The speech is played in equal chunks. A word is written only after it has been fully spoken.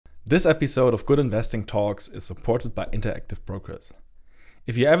This episode of Good Investing Talks is supported by Interactive Brokers.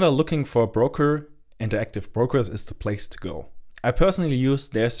 If you're ever looking for a broker, Interactive Brokers is the place to go. I personally use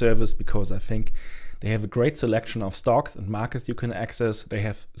their service because I think they have a great selection of stocks and markets you can access. They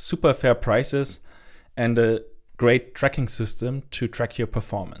have super fair prices and a great tracking system to track your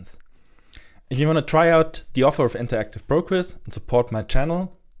performance. If you want to try out the offer of Interactive Brokers and support my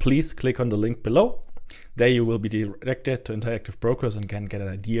channel, please click on the link below. There you will be directed to Interactive Brokers and can get an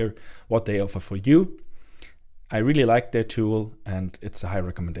idea what they offer for you. I really like their tool and it's a high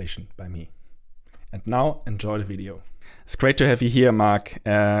recommendation by me. And now enjoy the video. It's great to have you here, Marc.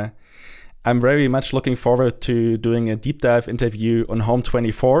 I'm very much looking forward to doing a deep dive interview on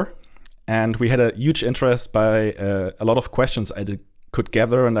Home24. And we had a huge interest by a lot of questions I could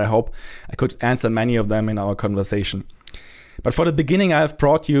gather, and I hope I could answer many of them in our conversation. But for the beginning, I've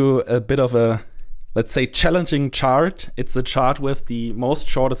brought you a bit of a, let's say, challenging chart. It's a chart with the most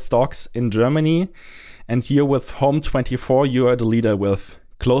shorted stocks in Germany. And here with Home24, you are the leader with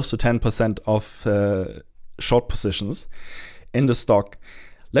close to 10% of short positions in the stock.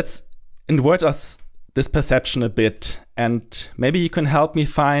 Let's invert us this perception a bit. And maybe you can help me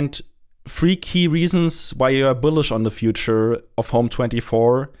find 3 key reasons why you are bullish on the future of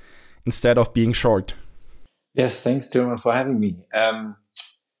Home24 instead of being short. Yes, thanks, Tilman, for having me.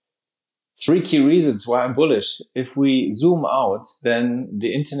 3 key reasons why I'm bullish. If we zoom out, then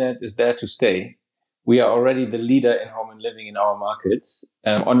the internet is there to stay. We are already the leader in home and living in our markets.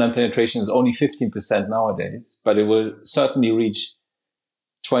 Online penetration is only 15% nowadays, but it will certainly reach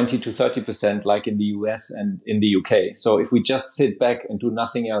 20 to 30% like in the US and in the UK. So if we just sit back and do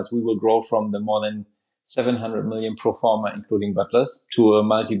nothing else, we will grow from the more than 700 million pro forma, including Butlers, to a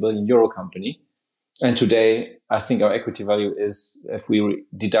multi-billion euro company. And today, I think our equity value is, if we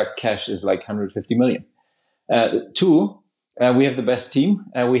deduct cash, is like 150 million. 2, we have the best team.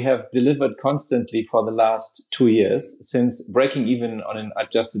 We have delivered constantly for the last 2 years, since breaking even on an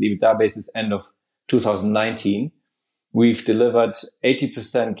adjusted EBITDA basis end of 2019. We've delivered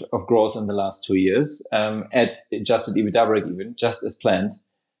 80% of growth in the last 2 years at adjusted EBITDA break even, just as planned.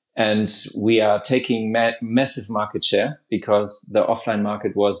 And we are taking massive market share because the offline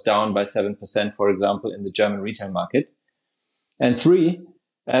market was down by 7%, for example, in the German retail market. And 3,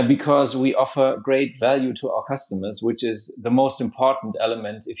 because we offer great value to our customers, which is the most important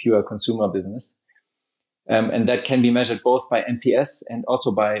element if you are a consumer business. And that can be measured both by NPS and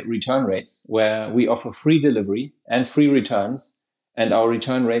also by return rates, where we offer free delivery and free returns. And our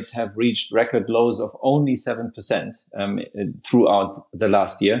return rates have reached record lows of only 7% throughout the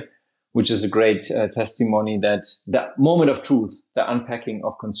last year, which is a great testimony that the moment of truth, the unpacking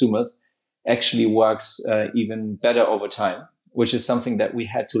of consumers, actually works even better over time, which is something that we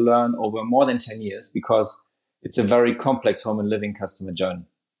had to learn over more than 10 years because it's a very complex home and living customer journey.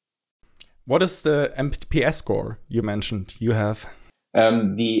 What is the NPS score you mentioned you have?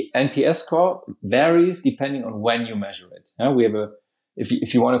 The NPS score varies depending on when you measure it. We have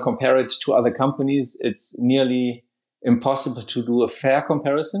if you want to compare it to other companies, it's nearly impossible to do a fair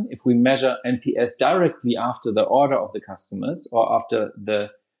comparison. If we measure NPS directly after the order of the customers or after the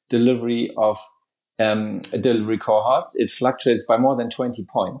delivery of delivery cohorts, it fluctuates by more than 20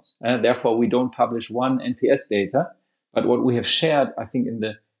 points. Therefore, we don't publish one NPS data. But what we have shared, I think, in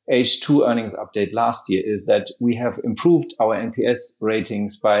the H2 earnings update last year is that we have improved our NPS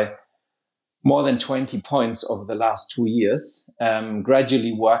ratings by more than 20 points over the last 2 years,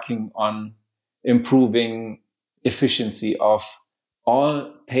 gradually working on improving efficiency of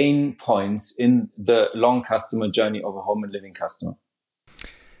all pain points in the long customer journey of a home and living customer.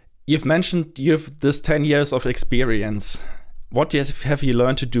 You've mentioned you have this 10 years of experience. What have you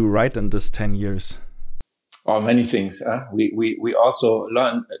learned to do right in this 10 years? Oh, many things. We also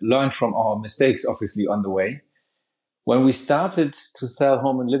learned from our mistakes, obviously, on the way. When we started to sell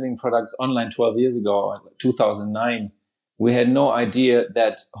home and living products online 12 years ago, 2009, we had no idea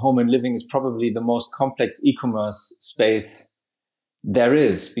that home and living is probably the most complex e-commerce space there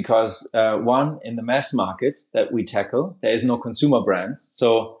is because, one, in the mass market that we tackle, there is no consumer brands.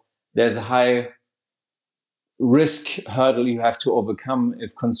 So there's a high risk hurdle you have to overcome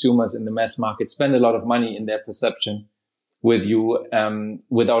if consumers in the mass market spend a lot of money in their perception with you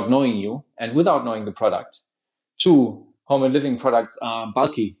without knowing you and without knowing the product. 2, home and living products are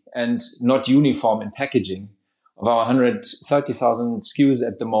bulky and not uniform in packaging. Of our 130,000 SKUs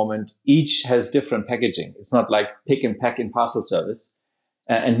at the moment, each has different packaging. It's not like pick and pack in parcel service.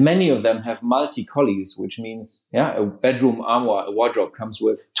 And many of them have multi-collies, which means, a bedroom armoire, a wardrobe comes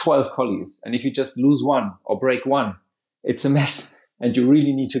with 12 collies. And if you just lose one or break one, it's a mess. And you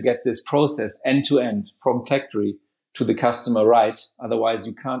really need to get this process end to end from factory to the customer right. Otherwise,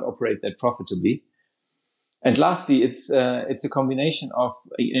 you can't operate that profitably. And lastly, it's a combination of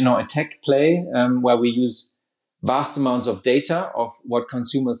a tech play where we use vast amounts of data of what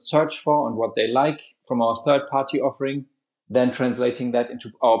consumers search for and what they like from our third-party offering, then translating that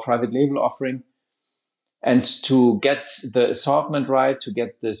into our private label offering. And to get the assortment right, to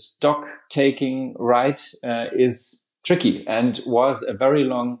get the stock taking right, is tricky and was a very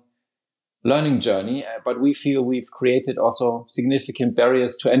long learning journey. But we feel we've created also significant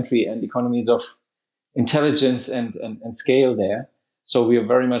barriers to entry and economies of intelligence and scale there. So we are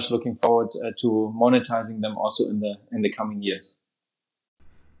very much looking forward to monetizing them also in the coming years.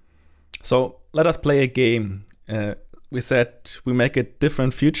 So let us play a game. We said we make a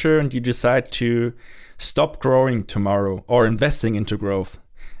different future, and you decide to stop growing tomorrow or investing into growth.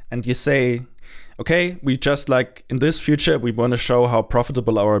 And you say, okay, we just like in this future, we want to show how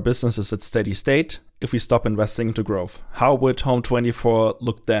profitable our business is at steady state if we stop investing into growth. How would Home24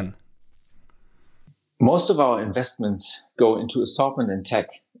 look then? Most of our investments go into assortment and tech.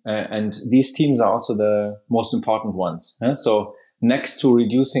 And these teams are also the most important ones. So next to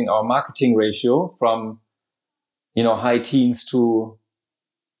reducing our marketing ratio from high teens to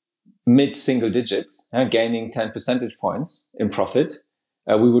mid-single digits, gaining 10 percentage points in profit,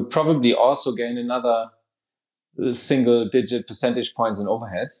 we would probably also gain another single-digit percentage points in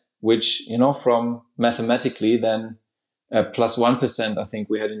overhead, which, from mathematically then plus 1%, I think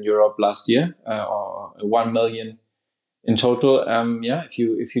we had in Europe last year, or 1 million in total. If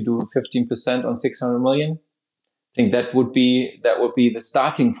you do 15% on 600 million, I think that would be the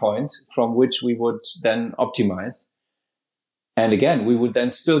starting point from which we would then optimize. And again, we would then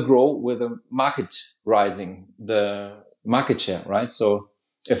still grow with the market rising, the market share, right? So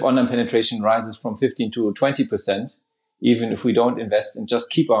if online penetration rises from 15 to 20%, even if we don't invest and just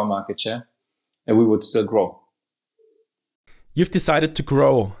keep our market share, and we would still grow. You've decided to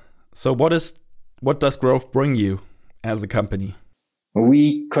grow. So what does growth bring you as a company?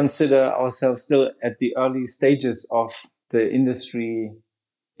 We consider ourselves still at the early stages of the industry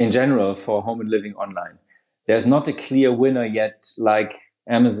in general for home and living online. There's not a clear winner yet, like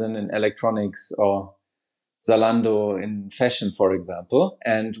Amazon in electronics or Zalando in fashion, for example.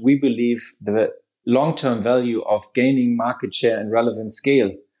 And we believe the long-term value of gaining market share and relevant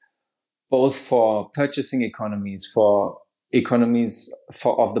scale, both for purchasing economies, for economies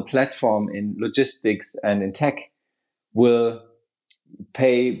of the platform in logistics and in tech, will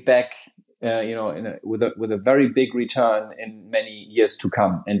pay back, with a very big return in many years to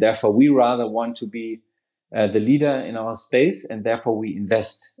come. And therefore, we rather want to be the leader in our space, and therefore we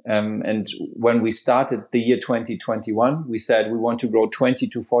invest. And when we started the year 2021, we said we want to grow 20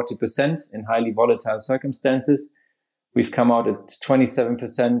 to 40% in highly volatile circumstances. We've come out at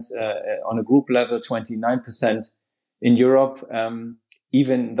 27% on a group level, 29% in Europe,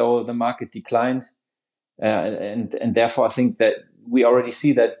 even though the market declined. And therefore, I think that we already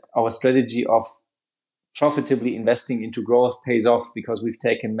see that our strategy of profitably investing into growth pays off because we've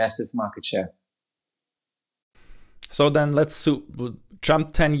taken massive market share. So then let's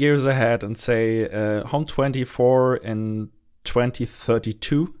jump 10 years ahead and say Home24 in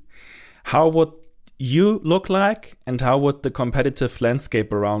 2032. How would you look like, and how would the competitive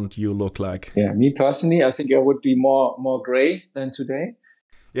landscape around you look like? Yeah, me personally, I think I would be more gray than today.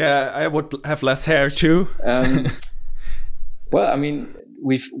 Yeah, I would have less hair too. Well, I mean,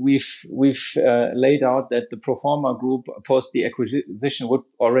 we've laid out that the pro forma group post the acquisition would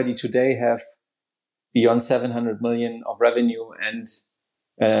already today have beyond 700 million of revenue and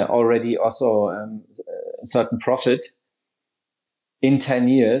already also a certain profit. In 10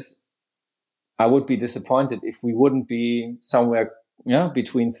 years, I would be disappointed if we wouldn't be somewhere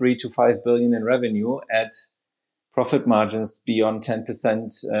between 3 to 5 billion in revenue at profit margins beyond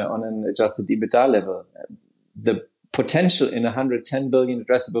 10% on an adjusted EBITDA level. The potential in 110 billion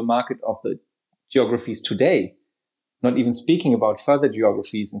addressable market of the geographies today, not even speaking about further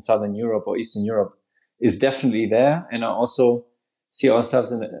geographies in Southern Europe or Eastern Europe, is definitely there. And I also see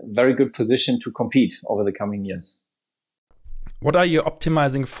ourselves in a very good position to compete over the coming years. What are you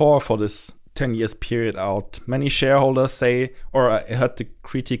optimizing for this 10 years period out? Many shareholders say, or I heard the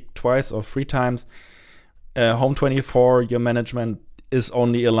critique twice or 3 times, Home24, your management is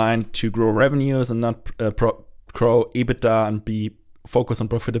only aligned to grow revenues and not grow EBITDA and be focused on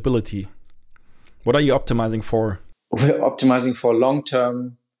profitability. What are you optimizing for? We're optimizing for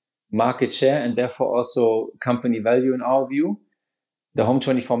long-term market share and therefore also company value in our view. The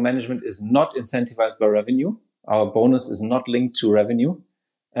Home24 management is not incentivized by revenue. Our bonus is not linked to revenue.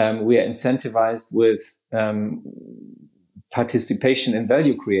 We are incentivized with participation in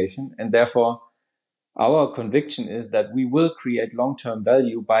value creation, and therefore Our conviction is that we will create long-term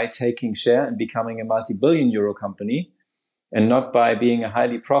value by taking share and becoming a multi-billion euro company, and not by being a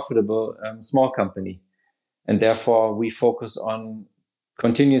highly profitable small company. And therefore, we focus on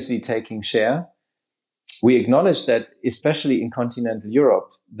continuously taking share. We acknowledge that, especially in continental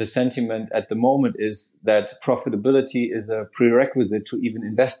Europe, the sentiment at the moment is that profitability is a prerequisite to even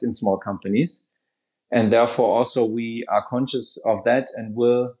invest in small companies. And therefore, also, we are conscious of that and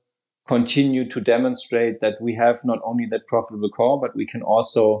will continue to demonstrate that we have not only that profitable core, but we can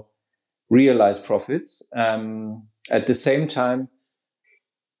also realize profits. At the same time,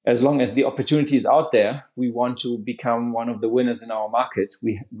 as long as the opportunity is out there, we want to become one of the winners in our market.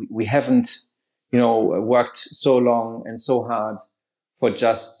 We haven't, worked so long and so hard for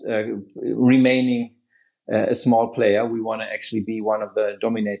just remaining a small player. We want to actually be one of the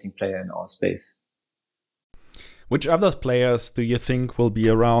dominating player in our space. Which other players do you think will be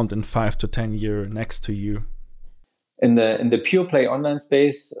around in 5 to 10 years next to you? In the pure play online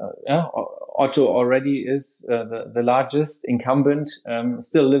space, Otto already is the largest incumbent,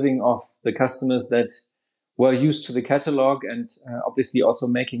 still living off the customers that were used to the catalog, and obviously also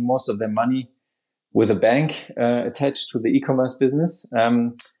making most of their money with a bank attached to the e-commerce business.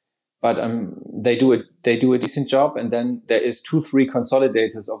 But they do a decent job. And then there is 2-3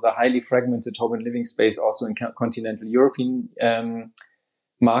 consolidators of the highly fragmented home and living space, also in continental European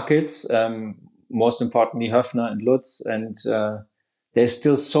markets. Most importantly, Höfner and Lutz. And there's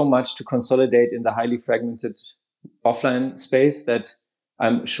still so much to consolidate in the highly fragmented offline space that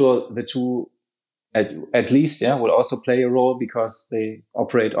I'm sure the two, at least, will also play a role, because they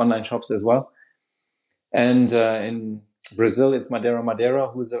operate online shops as well. And in Brazil, it's Madeira,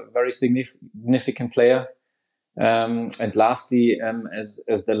 who's a very significant player. And lastly,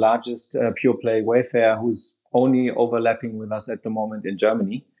 as the largest pure play Wayfair, who's only overlapping with us at the moment in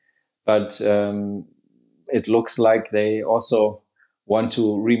Germany. But it looks like they also want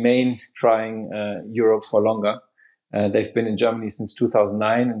to remain trying Europe for longer. They've been in Germany since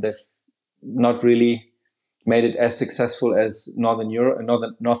 2009, and they've not really made it as successful as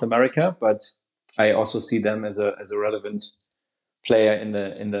North America. But I also see them as a relevant player in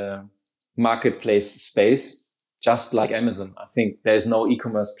the marketplace space, just like Amazon. I think there's no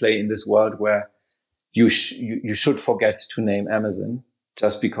e-commerce play in this world where you should forget to name Amazon,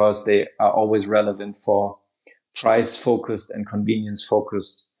 just because they are always relevant for price-focused and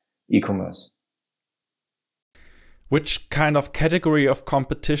convenience-focused e-commerce. Which kind of category of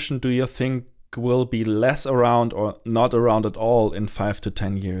competition do you think will be less around or not around at all in 5 to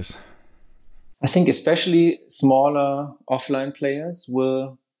 10 years? I think especially smaller offline players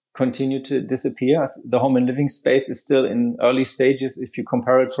will continue to disappear. The home and living space is still in early stages. If you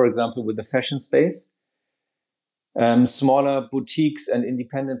compare it, for example, with the fashion space, smaller boutiques and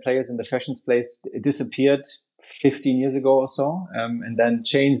independent players in the fashion space disappeared 15 years ago or so. And then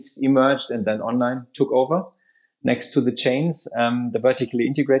chains emerged, and then online took over next to the chains, the vertically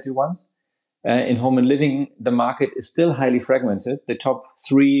integrated ones. In home and living, the market is still highly fragmented. The top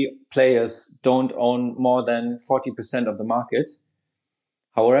 3 players don't own more than 40% of the market.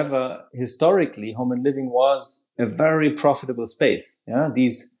 However, historically, home and living was a very profitable space.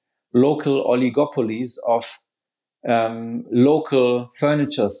 These local oligopolies of local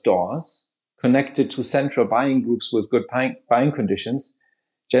furniture stores connected to central buying groups with good buying conditions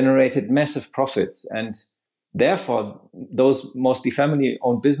generated massive profits. And therefore, those mostly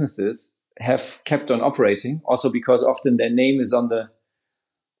family-owned businesses have kept on operating, also because often their name is on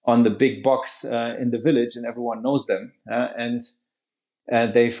the big box in the village, and everyone knows them. And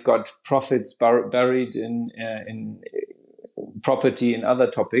they've got profits buried in property and other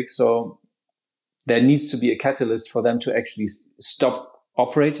topics. So there needs to be a catalyst for them to actually stop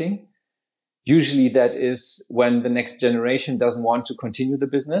operating. Usually that is when the next generation doesn't want to continue the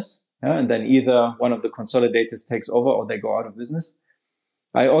business. And then either one of the consolidators takes over or they go out of business.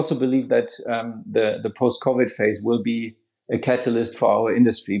 I also believe that the post-COVID phase will be a catalyst for our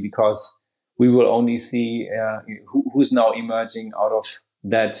industry, because we will only see who's now emerging out of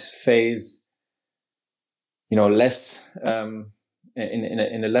that phase, less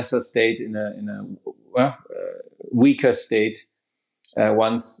in a lesser state, in a weaker state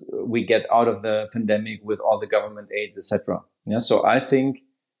once we get out of the pandemic with all the government aids, etc. So I think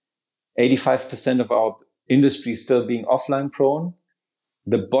 85% of our industry still being offline prone.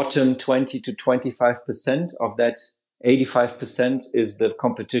 The bottom 20 to 25% of that 85% is the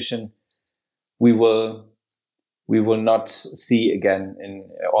competition we will not see again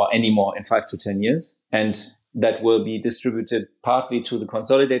or anymore in 5 to 10 years. And that will be distributed partly to the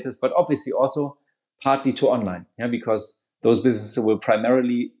consolidators, but obviously also partly to online, because those businesses will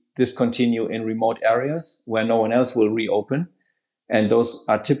primarily discontinue in remote areas where no one else will reopen. And those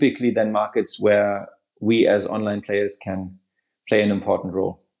are typically then markets where we as online players can play an important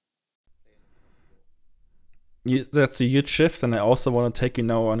role. That's a huge shift, and I also want to take you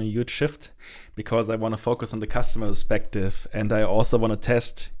now on a huge shift because I want to focus on the customer perspective, and I also want to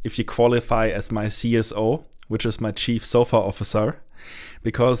test if you qualify as my CSO, which is my Chief Sofa Officer,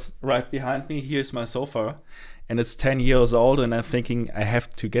 because right behind me here's my sofa, and it's 10 years old, and I'm thinking I have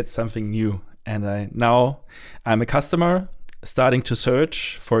to get something new. And now I'm a customer starting to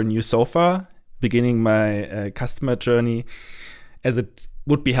search for a new sofa, beginning my customer journey, as it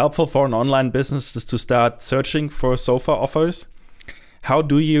would be helpful for an online business to start searching for sofa offers. How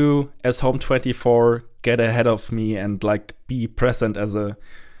do you, as Home24, get ahead of me and like be present as a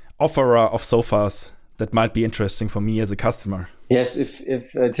offerer of sofas that might be interesting for me as a customer? Yes,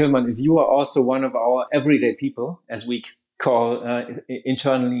 if Tilman, if you are also one of our everyday people, as we call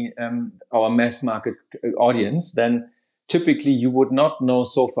internally our mass market audience, then typically you would not know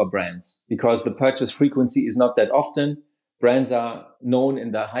sofa brands because the purchase frequency is not that often. Brands are known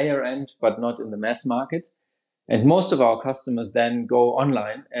in the higher end, but not in the mass market. And most of our customers then go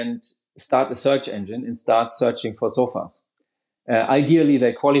online and start a search engine and start searching for sofas. Ideally,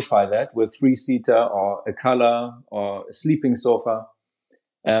 they qualify that with 3-seater or a color or a sleeping sofa.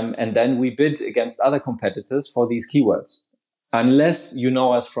 And then we bid against other competitors for these keywords. Unless you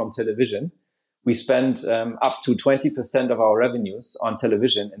know us from television, we spend up to 20% of our revenues on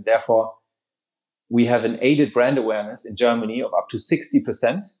television, and therefore we have an aided brand awareness in Germany of up to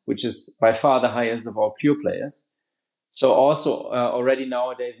 60%, which is by far the highest of all pure players. So also already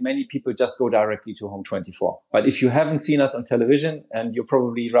nowadays, many people just go directly to Home24. But if you haven't seen us on television and you're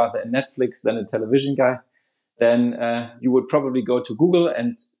probably rather a Netflix than a television guy, then you would probably go to Google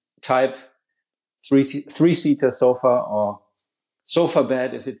and type 3-seater sofa or sofa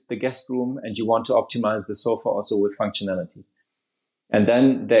bed if it's the guest room and you want to optimize the sofa also with functionality. And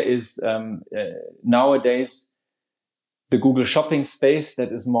then there is nowadays the Google shopping space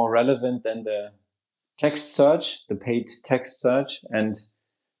that is more relevant than the text search, the paid text search. And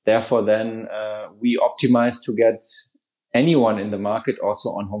therefore then we optimize to get anyone in the market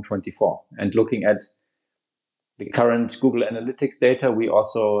also on Home24. And looking at the current Google Analytics data, we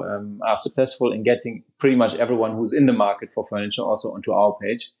also are successful in getting pretty much everyone who's in the market for furniture also onto our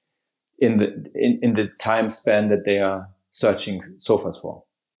page in the time span that they are searching sofas for.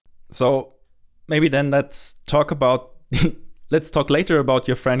 So maybe then let's talk later about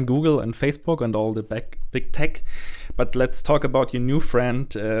your friend Google and Facebook and all the big tech, but let's talk about your new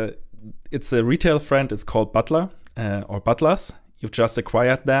friend. It's a retail friend. It's called Butlers. You've just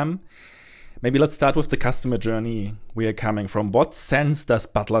acquired them. Maybe let's start with the customer journey we are coming from. What sense does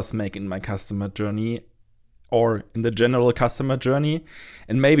Butlers make in my customer journey or in the general customer journey?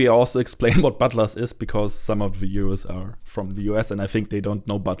 And maybe also explain what Butlers is, because some of the viewers are from the US and I think they don't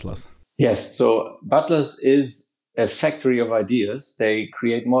know Butlers. Yes, so Butlers is a factory of ideas. They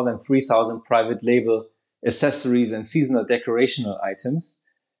create more than 3,000 private label accessories and seasonal decorational items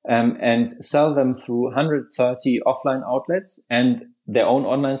and sell them through 130 offline outlets and their own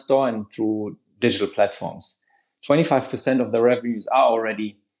online store and through digital platforms. 25% of the revenues are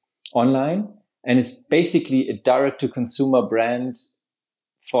already online. And it's basically a direct-to-consumer brand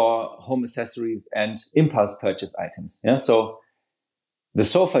for home accessories and impulse purchase items. Yeah, so the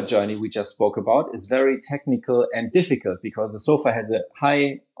sofa journey we just spoke about is very technical and difficult because the sofa has a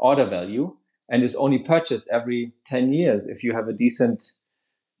high order value and is only purchased every 10 years if you have a decent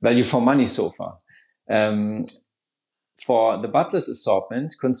value for money sofa. For the Butlers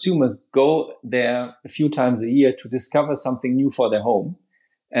assortment, consumers go there a few times a year to discover something new for their home.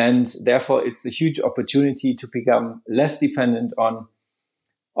 And therefore, it's a huge opportunity to become less dependent on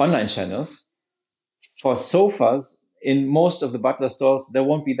online channels. For sofas, in most of the Butler stores, there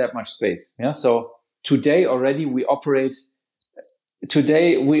won't be that much space. Yeah. So today already we already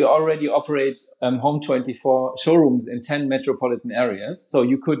operate Home24 showrooms in 10 metropolitan areas. So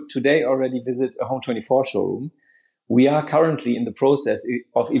you could today already visit a Home24 showroom. We are currently in the process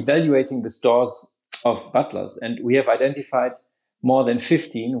of evaluating the stores of Butlers, and we have identified more than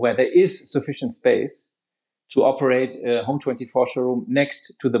 15 where there is sufficient space to operate a Home24 showroom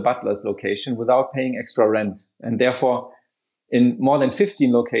next to the Butlers location without paying extra rent. And therefore, in more than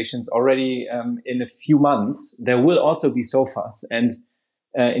 15 locations already in a few months, there will also be sofas and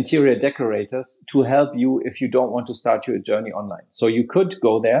interior decorators to help you if you don't want to start your journey online. So you could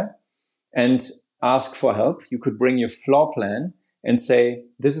go there and ask for help. You could bring your floor plan and say,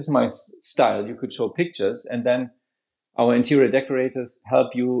 this is my style. You could show pictures, and then our interior decorators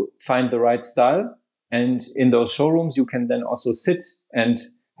help you find the right style. And in those showrooms, you can then also sit and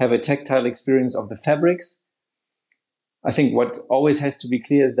have a tactile experience of the fabrics. I think what always has to be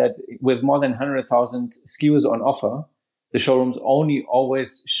clear is that with more than 100,000 SKUs on offer, the showrooms only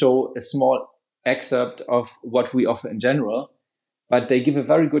always show a small excerpt of what we offer in general, but they give a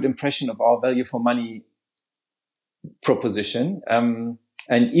very good impression of our value for money proposition.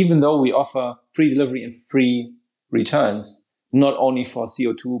 And even though we offer free delivery and free returns, not only for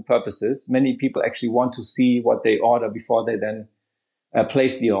CO2 purposes, many people actually want to see what they order before they then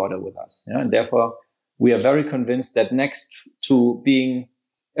place the order with us. Yeah? And therefore, we are very convinced that next to being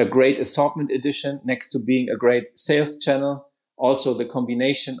a great assortment edition, next to being a great sales channel, also the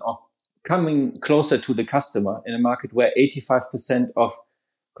combination of coming closer to the customer in a market where 85% of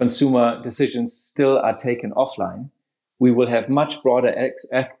consumer decisions still are taken offline, we will have much broader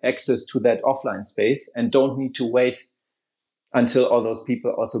access to that offline space and don't need to wait until all those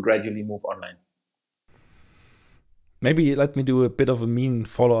people also gradually move online. Maybe let me do a bit of a mean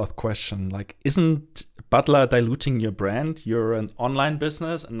follow-up question. Like, isn't Butler diluting your brand? You're an online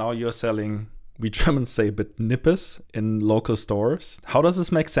business and now you're selling, we Germans say, a bit nippes in local stores. How does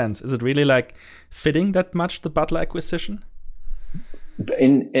this make sense? Is it really like fitting that much, the Butler acquisition?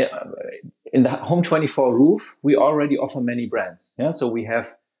 In the Home24 roof, we already offer many brands. Yeah, so we have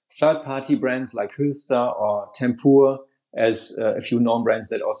third-party brands like Hülster or Tempur, as a few known brands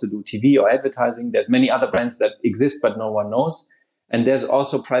that also do TV or advertising. There's many other brands that exist, but no one knows. And there's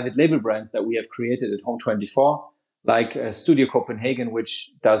also private label brands that we have created at Home24, like Studio Copenhagen,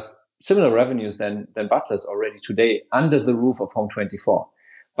 which does similar revenues than Butlers already today under the roof of Home24.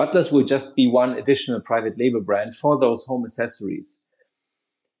 Butlers will just be one additional private label brand for those home accessories.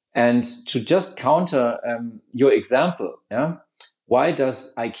 And to just counter your example, yeah, why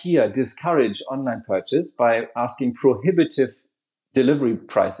does IKEA discourage online purchase by asking prohibitive delivery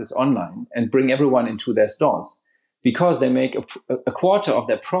prices online and bring everyone into their stores? Because they make a quarter of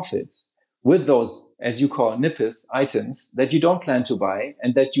their profits with those, as you call, nippes items that you don't plan to buy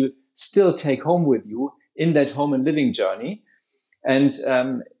and that you still take home with you in that home and living journey. And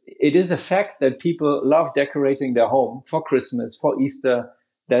it is a fact that people love decorating their home for Christmas, for Easter,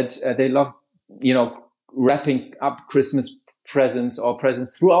 that they love, wrapping up Christmas presents or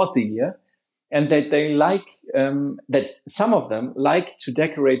presents throughout the year, and that they like, that some of them like to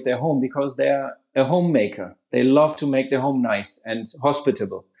decorate their home because they're a homemaker. They love to make their home nice and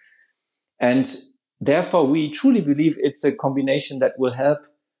hospitable. And therefore, we truly believe it's a combination that will help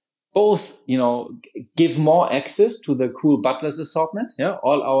both, give more access to the cool Butlers assortment. Yeah,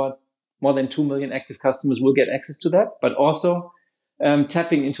 all our more than 2 million active customers will get access to that, but also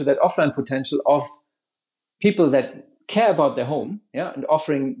tapping into that offline potential of people that care about their home, yeah, and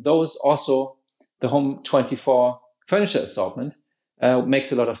offering those also the Home24 furniture assortment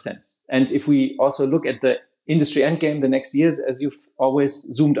makes a lot of sense. And if we also look at the industry endgame the next years, as you've always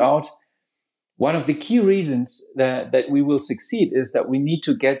zoomed out, one of the key reasons that we will succeed is that we need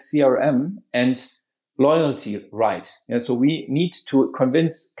to get CRM and loyalty right. Yeah, so we need to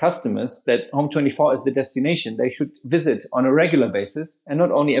convince customers that Home24 is the destination they should visit on a regular basis, and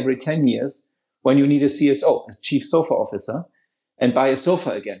not only every 10 years when you need a CSO, a chief sofa officer, and buy a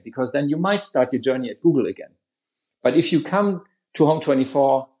sofa again, because then you might start your journey at Google again. But if you come to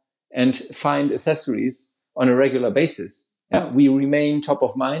Home24 and find accessories on a regular basis, yeah, we remain top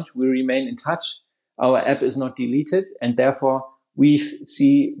of mind, we remain in touch, our app is not deleted, and therefore we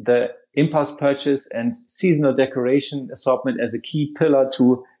see the impulse purchase and seasonal decoration assortment as a key pillar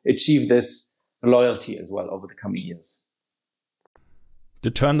to achieve this loyalty as well over the coming years. To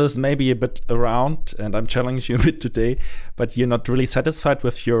turn this maybe a bit around, and I'm challenging you a bit today, but you're not really satisfied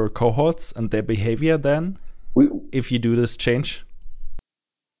with your cohorts and their behavior then, if you do this change?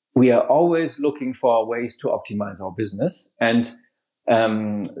 We are always looking for ways to optimize our business. And,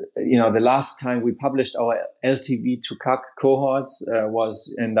 the last time we published our LTV to CAC cohorts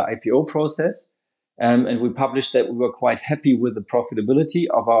was in the IPO process. And we published that we were quite happy with the profitability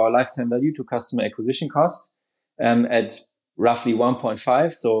of our lifetime value to customer acquisition costs at roughly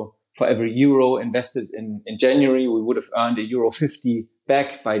 1.5. So for every euro invested in January, we would have earned €1.50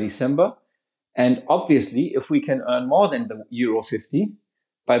 back by December. And obviously, if we can earn more than the €1.50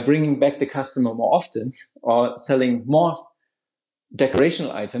 by bringing back the customer more often or selling more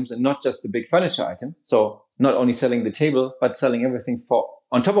decorational items and not just the big furniture item, so not only selling the table, but selling everything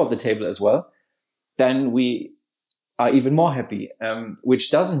on top of the table as well, then we are even more happy, which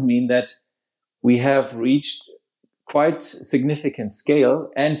doesn't mean that we have reached quite significant scale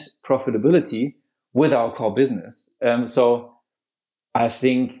and profitability with our core business. So I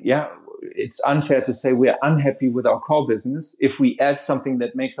think, it's unfair to say we are unhappy with our core business if we add something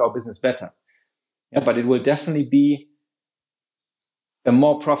that makes our business better. Yeah, but it will definitely be a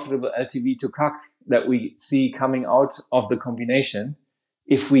more profitable LTV to CAC that we see coming out of the combination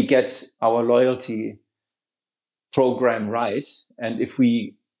if we get our loyalty program right, and if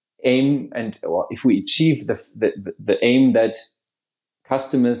we aim or if we achieve the aim that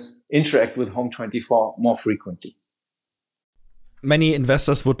customers interact with Home24 more frequently. Many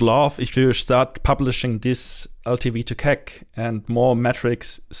investors would love if you start publishing this LTV to CAC and more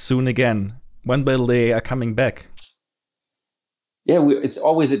metrics soon again. When will they are coming back? Yeah, it's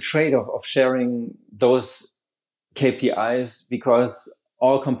always a trade-off of sharing those KPIs, because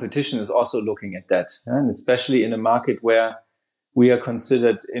all competition is also looking at that. And especially in a market where we are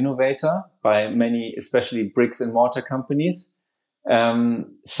considered innovator by many, especially bricks and mortar companies.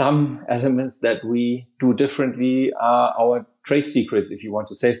 Some elements that we do differently are our trade secrets, if you want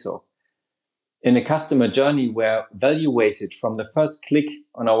to say so. In a customer journey where value weighted from the first click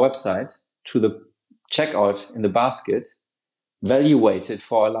on our website to the checkout in the basket, value weighted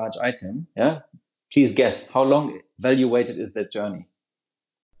for a large item, yeah? Please guess, how long value weighted is that journey?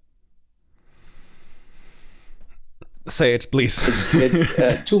 Say it, please.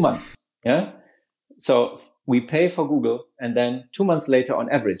 It's 2 months. Yeah. So we pay for Google, and then 2 months later,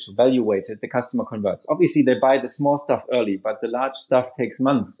 on average, value weighted, the customer converts. Obviously, they buy the small stuff early, but the large stuff takes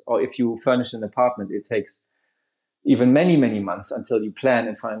months. Or if you furnish an apartment, it takes even many, many months until you plan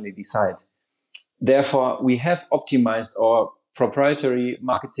and finally decide. Therefore, we have optimized our proprietary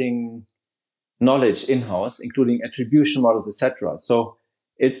marketing knowledge in-house, including attribution models, etc. So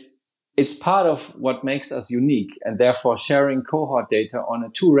it's part of what makes us unique, and therefore sharing cohort data on a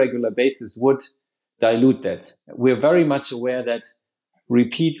too regular basis would dilute that. We're very much aware that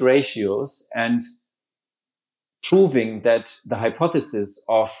repeat ratios and proving that the hypothesis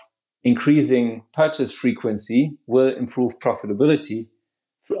of increasing purchase frequency will improve profitability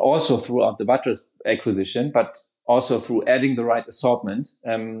also throughout the Butlers acquisition, but also through adding the right assortment,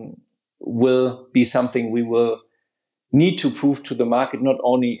 will be something we will need to prove to the market, not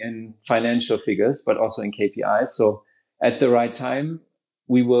only in financial figures, but also in KPIs. So at the right time,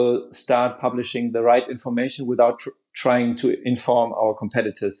 we will start publishing the right information without trying to inform our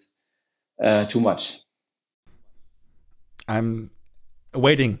competitors too much. I'm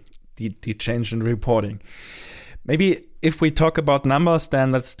awaiting the change in reporting. Maybe if we talk about numbers,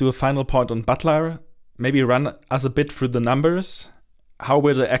 then let's do a final point on Butler. Maybe run us a bit through the numbers. How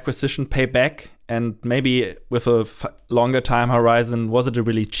will the acquisition pay back? And maybe with a longer time horizon, was it a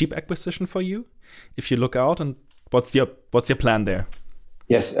really cheap acquisition for you? If you look out, and what's your plan there?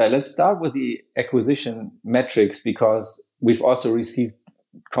 Yes, let's start with the acquisition metrics, because we've also received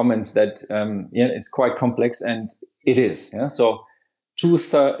comments that it's quite complex, and it is. Yeah? So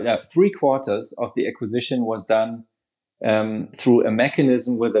 3/4 of the acquisition was done through a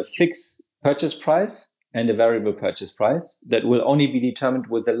mechanism with a fixed purchase price and a variable purchase price that will only be determined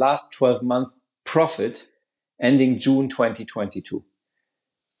with the last 12-month profit ending June 2022.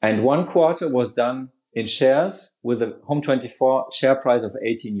 And 1/4 was done in shares with a Home24 share price of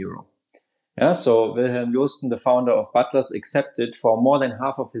 18 euro. Yeah, so Wilhelm Joosten, the founder of Butlers, accepted for more than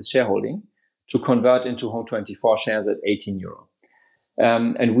half of his shareholding to convert into Home24 shares at 18 euro.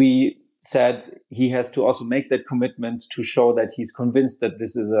 And we said he has to also make that commitment to show that he's convinced that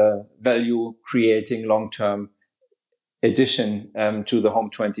this is a value creating long-term addition to the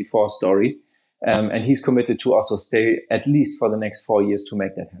Home24 story. And he's committed to also stay at least for the next 4 years to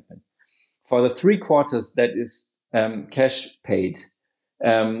make that happen. For the 3/4 that is cash paid,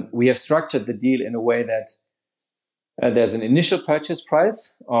 we have structured the deal in a way that there's an initial purchase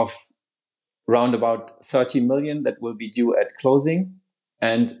price of around about 30 million that will be due at closing,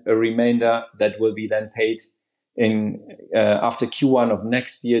 and a remainder that will be then paid in after Q1 of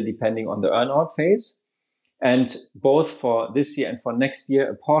next year, depending on the earn-out phase. And both for this year and for next year,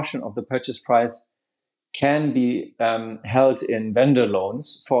 a portion of the purchase price can be held in vendor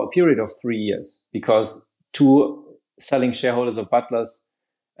loans for a period of 3 years, because two selling shareholders of Butlers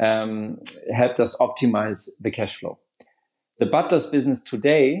helped us optimize the cash flow. The Butlers business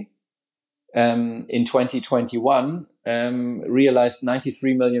today, in 2021, realized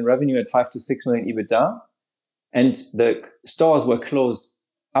 93 million revenue at 5 to 6 million EBITDA, and the stores were closed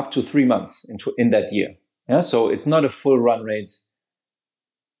up to 3 months in that year. Yeah, so it's not a full run rate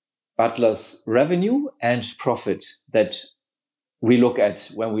Butlers revenue and profit that we look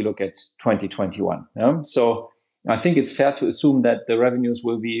at when we look at 2021. Yeah? So I think it's fair to assume that the revenues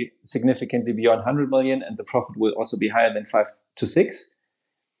will be significantly beyond 100 million, and the profit will also be higher than 5 to 6.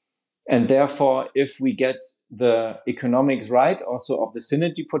 And therefore, if we get the economics right, also of the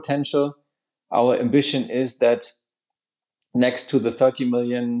synergy potential, our ambition is that next to the 30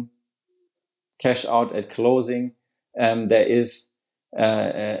 million cash out at closing, there is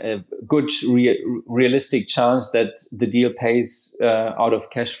a good realistic chance that the deal pays out of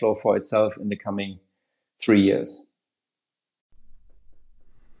cash flow for itself in the coming 3 years.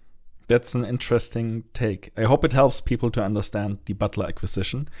 That's an interesting take. I hope it helps people to understand the Butler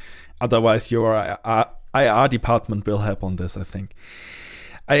acquisition. Otherwise, your IR department will help on this, I think.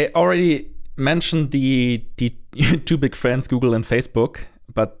 I already mentioned the two big friends, Google and Facebook,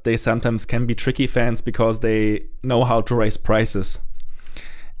 but they sometimes can be tricky fans because they know how to raise prices.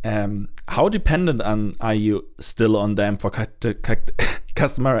 How dependent are you still on them for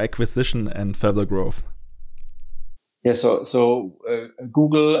customer acquisition and further growth? Yeah, so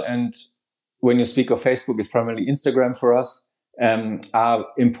Google, and when you speak of Facebook, it's primarily Instagram for us, are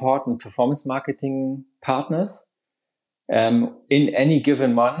important performance marketing partners. In any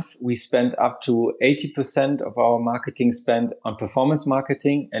given month, we spend up to 80% of our marketing spend on performance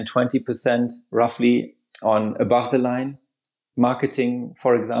marketing and 20% roughly on above the line marketing,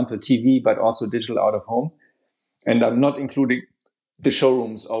 for example, TV, but also digital out of home. And I'm not including the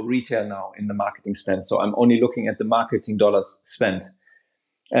showrooms or retail now in the marketing spend. So I'm only looking at the marketing dollars spent.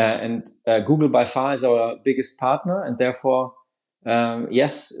 And Google by far is our biggest partner. And therefore,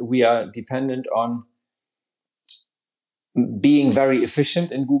 yes, we are dependent on being very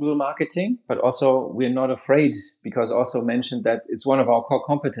efficient in Google marketing, but also we're not afraid, because also mentioned that it's one of our core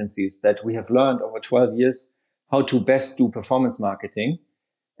competencies that we have learned over 12 years how to best do performance marketing.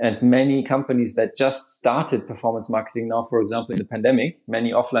 And many companies that just started performance marketing now, for example, in the pandemic,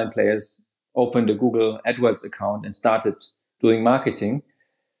 many offline players opened a Google AdWords account and started doing marketing.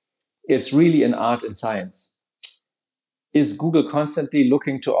 It's really an art and science. Is Google constantly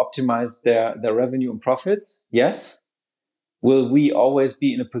looking to optimize their revenue and profits? Yes. Will we always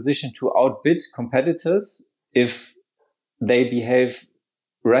be in a position to outbid competitors if they behave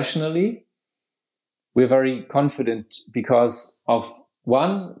rationally? We're very confident because of,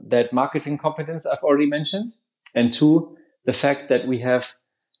 one, that marketing competence I've already mentioned, and two, the fact that we have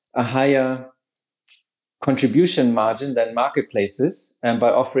a higher contribution margin than marketplaces, and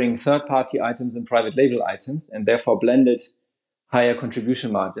by offering third-party items and private label items, and therefore blended higher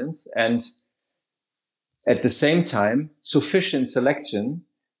contribution margins, and at the same time, sufficient selection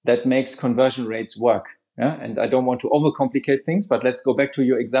that makes conversion rates work. Yeah? And I don't want to overcomplicate things, but let's go back to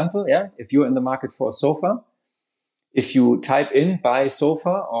your example. Yeah, if you're in the market for a sofa, if you type in buy sofa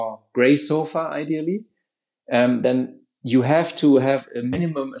or gray sofa, ideally, then you have to have a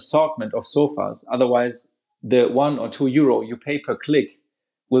minimum assortment of sofas. Otherwise, the €1 or €2 you pay per click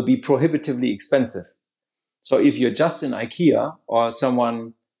will be prohibitively expensive. So if you're just in IKEA or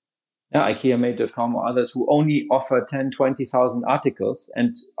someone, IKEAmate.com or others who only offer 10, 20,000 articles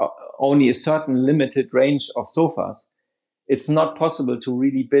and only a certain limited range of sofas, it's not possible to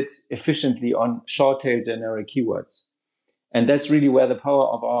really bid efficiently on short tail generic keywords. And that's really where the power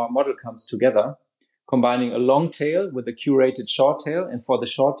of our model comes together, combining a long tail with a curated short tail. And for the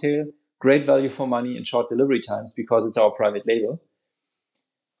short tail, great value for money and short delivery times because it's our private label.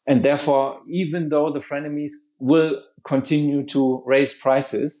 And therefore, even though the frenemies will continue to raise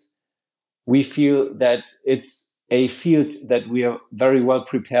prices, we feel that it's a field that we are very well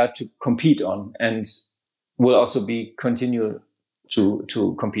prepared to compete on and will also be continue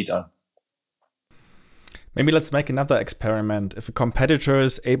to compete on. Maybe let's make another experiment. If a competitor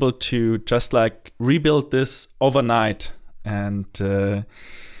is able to just like rebuild this overnight and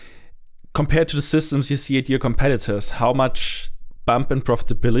compared to the systems you see at your competitors, how much bump in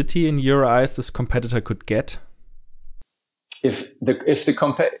profitability in your eyes this competitor could get? If the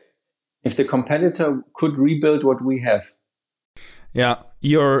competitor could rebuild what we have. Yeah,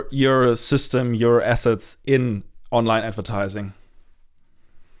 your system, your assets in online advertising.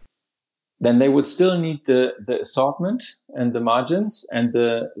 Then they would still need the assortment and the margins and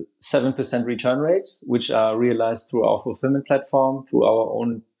the 7% return rates, which are realized through our fulfillment platform, through our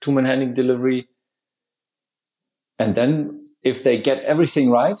own two-man handling delivery. And then if they get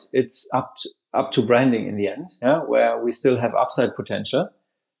everything right, it's up to branding in the end, yeah, where we still have upside potential.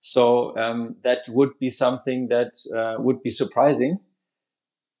 So that would be something that would be surprising.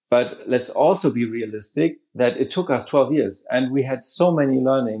 But let's also be realistic that it took us 12 years and we had so many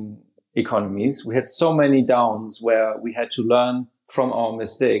learning economies. We had so many downs where we had to learn from our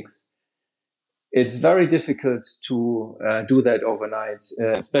mistakes. It's very difficult to do that overnight,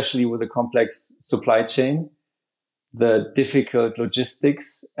 especially with a complex supply chain, the difficult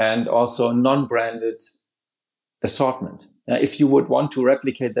logistics, and also non-branded assortment. If you would want to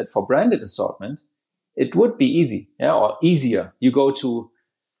replicate that for branded assortment, it would be easy, yeah, or easier. You go to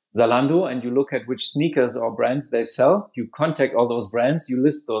Zalando and you look at which sneakers or brands they sell. You contact all those brands, you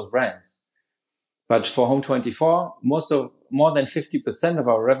list those brands. But for Home24, more than 50% of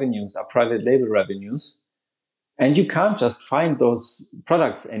our revenues are private label revenues. And you can't just find those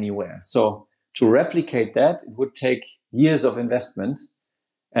products anywhere. So to replicate that, it would take years of investment.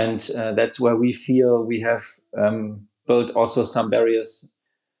 And that's where we feel we have built also some barriers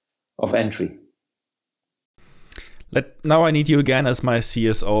of entry. Now I need you again as my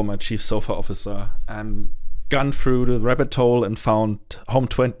CSO, my Chief Sofa Officer. I'm gone through the rabbit hole and found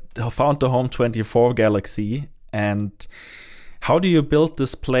the Home24 Galaxy. And how do you build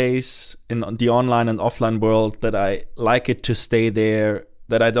this place in the online and offline world that I like it to stay there,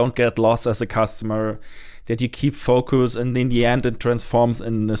 that I don't get lost as a customer, that you keep focus, and in the end it transforms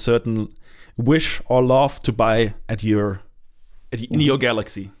in a certain wish or love to buy in your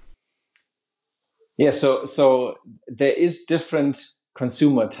Galaxy? Yeah, so there is different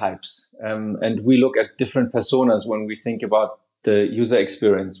consumer types, and we look at different personas when we think about the user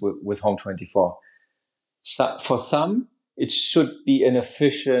experience with Home24. So for some, it should be an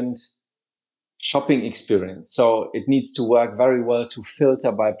efficient shopping experience. So it needs to work very well to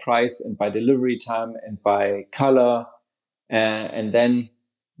filter by price and by delivery time and by color. And then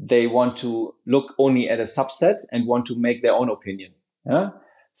they want to look only at a subset and want to make their own opinion. Yeah?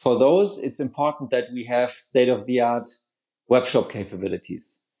 For those, it's important that we have state-of-the-art webshop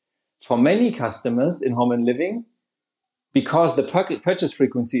capabilities. For many customers in home and living, because the purchase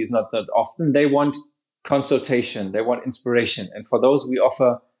frequency is not that often, they want consultation, they want inspiration. And for those, we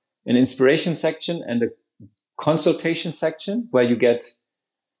offer an inspiration section and a consultation section where you get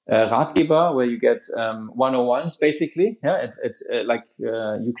Ratgeber, where you get 101s, basically. Yeah, it's like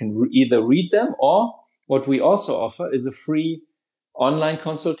you can either read them, or what we also offer is a free online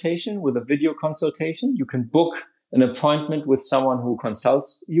consultation with a video consultation. You can book an appointment with someone who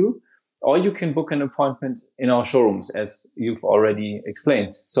consults you, or you can book an appointment in our showrooms, as you've already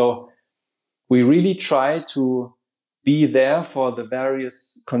explained. So we really try to be there for the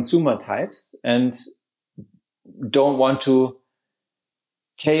various consumer types and don't want to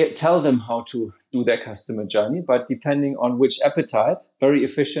tell them how to do their customer journey, but depending on which appetite, very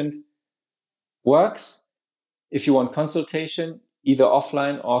efficient works. If you want consultation, either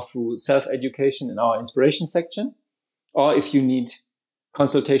offline or through self-education in our inspiration section, or if you need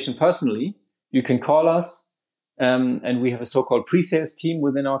consultation personally, you can call us, and we have a so-called pre-sales team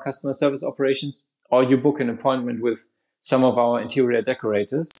within our customer service operations, or you book an appointment with some of our interior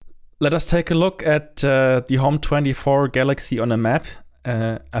decorators. Let us take a look at the Home24 Galaxy on a map.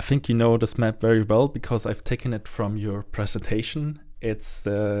 I think you know this map very well because I've taken it from your presentation. It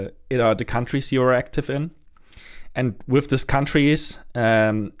are the countries you are active in. And with these countries,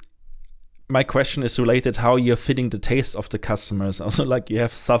 my question is related how you're fitting the taste of the customers. Also, like you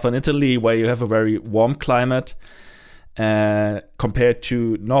have southern Italy where you have a very warm climate compared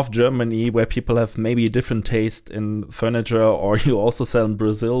to North Germany where people have maybe a different taste in furniture, or you also sell in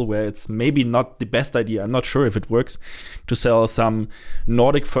Brazil where it's maybe not the best idea. I'm not sure if it works to sell some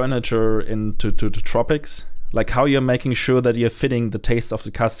Nordic furniture into the tropics. Like how you're making sure that you're fitting the taste of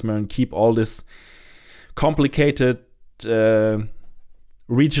the customer and keep all this complicated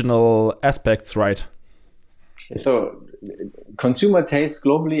regional aspects right. So consumer tastes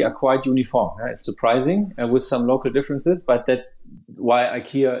globally are quite uniform. It's surprising with some local differences, but that's why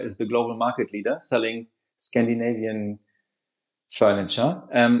IKEA is the global market leader selling Scandinavian furniture.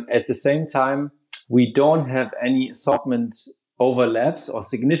 At the same time, we don't have any assortment overlaps or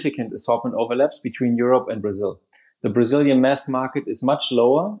significant assortment overlaps between Europe and Brazil. The Brazilian mass market is much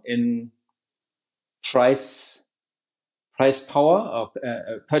lower in price power or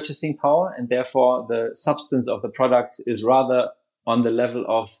purchasing power, and therefore the substance of the products is rather on the level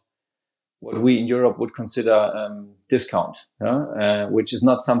of what we in Europe would consider discount, which is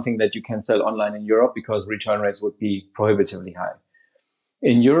not something that you can sell online in Europe because return rates would be prohibitively high.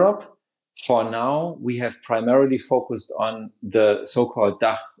 In Europe, for now, we have primarily focused on the so-called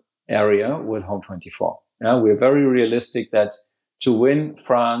DACH area with Home24. We're very realistic that to win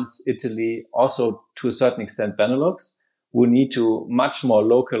France, Italy, also to a certain extent Benelux, we need to much more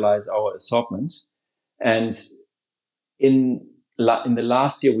localize our assortment. And in the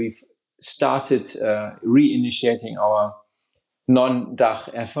last year, we've started reinitiating our non-DACH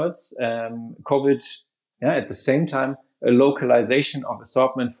efforts. COVID, at the same time, a localization of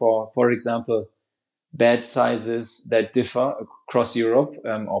assortment for example, bed sizes that differ across Europe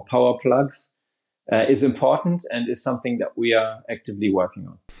or power plugs is important and is something that we are actively working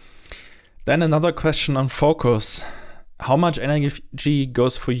on. Then another question on focus. How much energy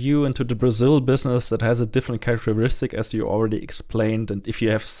goes for you into the Brazil business that has a different characteristic, as you already explained? And if you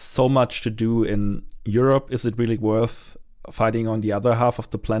have so much to do in Europe, is it really worth fighting on the other half of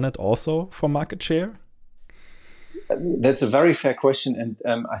the planet also for market share? That's a very fair question. And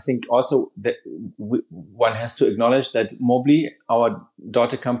I think also that one has to acknowledge that Mobly, our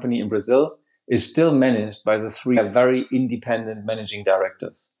daughter company in Brazil, is still managed by the three very independent managing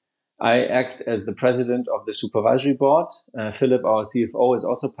directors. I act as the president of the supervisory board. Philip, our CFO, is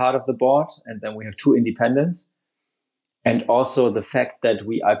also part of the board. And then we have two independents. And also the fact that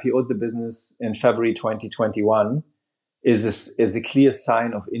we IPO'd the business in February 2021 is a clear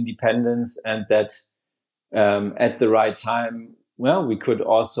sign of independence, and that at the right time, well, we could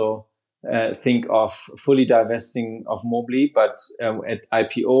also think of fully divesting of Mobly. But at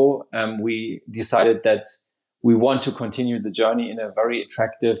IPO, we decided that we want to continue the journey in a very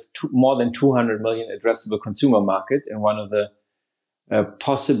attractive, more than 200 million addressable consumer market, and one of the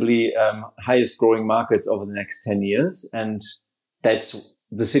possibly highest growing markets over the next 10 years. And that's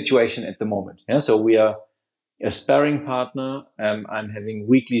the situation at the moment. Yeah? So we are a sparring partner. I'm having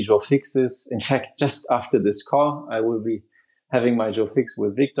weekly jour fixes. In fact, just after this call, I will be having my jour fix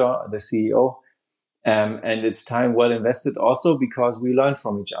with Victor, the CEO. And it's time well invested also because we learn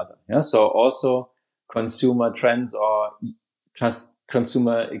from each other. Yeah? So also consumer trends or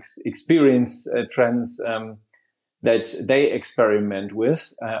consumer experience trends that they experiment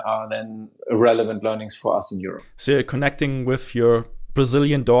with are then relevant learnings for us in Europe. So you're connecting with your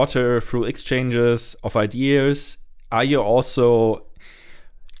Brazilian daughter through exchanges of ideas. Are you also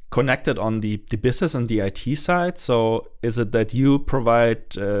connected on the business and the IT side? So is it that you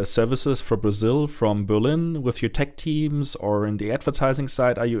provide services for Brazil from Berlin with your tech teams, or in the advertising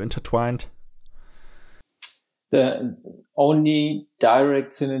side, are you intertwined? The only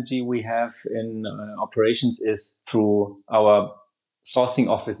direct synergy we have in operations is through our sourcing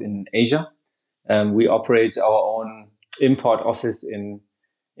office in Asia. We operate our own import office in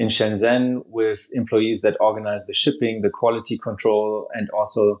Shenzhen with employees that organize the shipping, the quality control, and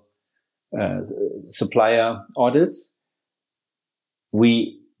also supplier audits.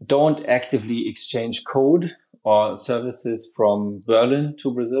 We don't actively exchange code or services from Berlin to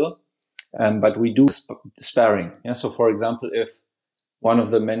Brazil. But we do sparring. Yeah? So, for example, if one of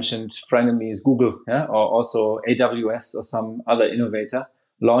the mentioned frenemies, Google, yeah, or also AWS or some other innovator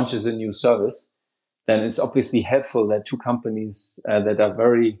launches a new service, then it's obviously helpful that two companies that are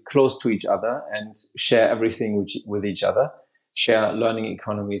very close to each other and share everything with each other, share learning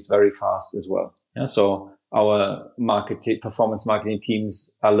economies very fast as well. Yeah? So our performance marketing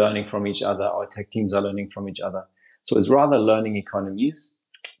teams are learning from each other. Our tech teams are learning from each other. So it's rather learning economies,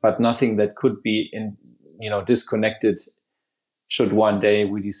 but nothing that could be disconnected should one day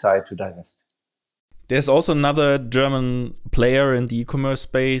we decide to divest. There's also another German player in the e-commerce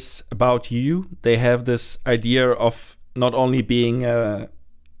space, About You. They have this idea of not only being a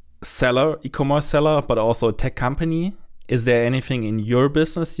seller, e-commerce seller, but also a tech company. Is there anything in your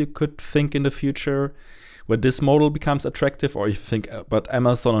business you could think in the future where this model becomes attractive? Or if you think about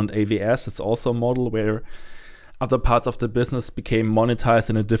Amazon and AWS, it's also a model where other parts of the business became monetized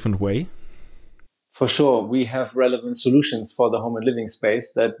in a different way? For sure. We have relevant solutions for the home and living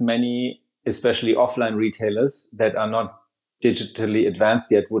space that many, especially offline retailers that are not digitally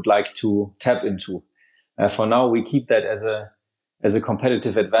advanced yet, would like to tap into. For now, we keep that as a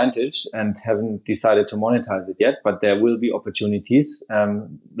competitive advantage and haven't decided to monetize it yet, but there will be opportunities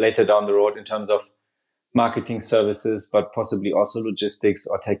later down the road in terms of marketing services, but possibly also logistics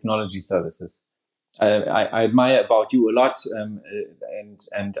or technology services. I admire About You a lot,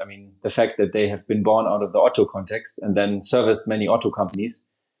 and I mean the fact that they have been born out of the auto context and then serviced many auto companies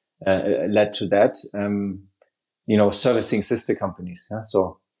led to that. Servicing sister companies. Yeah?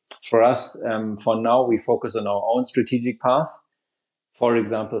 So for us, for now, we focus on our own strategic path. For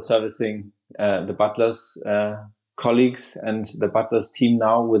example, servicing the Butlers colleagues and the Butlers team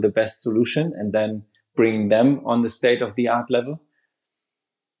now with the best solution, and then bringing them on the state-of-the-art level.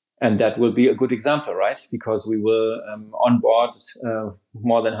 And that will be a good example, right? Because we will onboard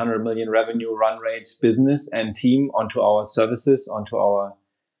more than 100 million revenue run rates business and team onto our services, onto our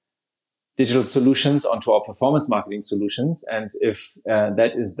digital solutions, onto our performance marketing solutions. And if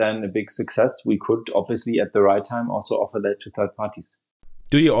that is then a big success, we could obviously at the right time also offer that to third parties.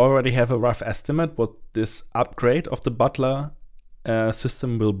 Do you already have a rough estimate what this upgrade of the Butler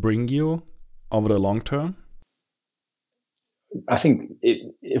system will bring you over the long term? I think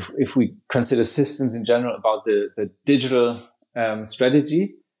if we consider systems in general about the digital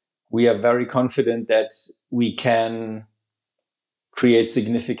strategy, we are very confident that we can create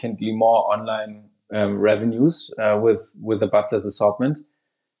significantly more online revenues with the Butlers assortment,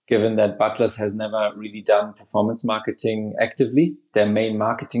 given that Butlers has never really done performance marketing actively. Their main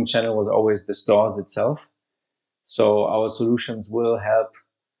marketing channel was always the stores itself. So our solutions will help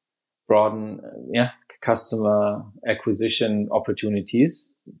broaden customer acquisition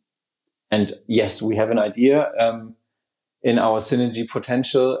opportunities. And yes, we have an idea in our synergy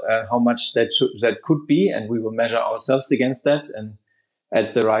potential how much that could be, and we will measure ourselves against that. And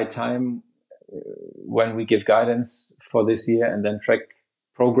at the right time, when we give guidance for this year and then track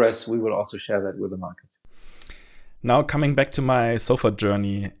progress, we will also share that with the market. Now, coming back to my sofa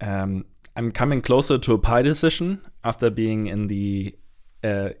journey, I'm coming closer to a pie decision after being in the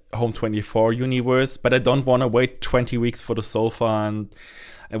Home24 universe, but I don't want to wait 20 weeks for the sofa, and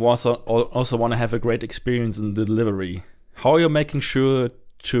I also want to have a great experience in the delivery. How are you making sure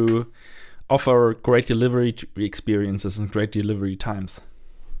to offer great delivery experiences and great delivery times?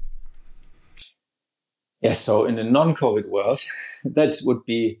 Yes, so in a non-COVID world, that would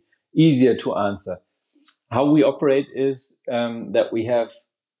be easier to answer. How we operate is that we have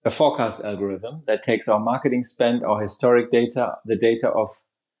a forecast algorithm that takes our marketing spend, our historic data, the data of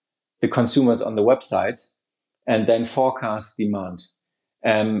the consumers on the website, and then forecasts demand.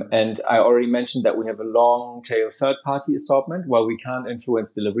 And I already mentioned that we have a long tail third-party assortment where we can't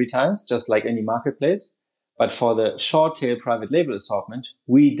influence delivery times, just like any marketplace. But for the short tail private label assortment,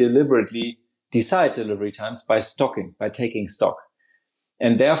 we deliberately decide delivery times by taking stock.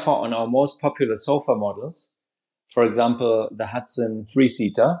 And therefore, on our most popular sofa models, for example, the Hudson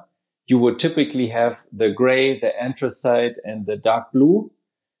 3-seater, you would typically have the gray, the anthracite, and the dark blue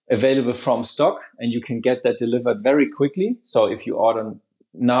available from stock, and you can get that delivered very quickly. So if you order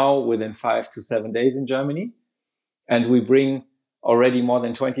now, within 5 to 7 days in Germany, and we bring already more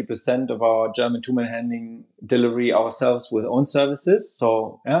than 20% of our German two-man handling delivery ourselves with own services.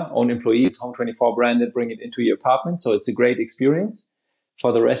 So own employees, Home24 branded, bring it into your apartment. So it's a great experience.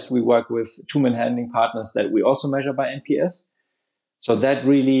 For the rest, we work with two-man handling partners that we also measure by NPS. So that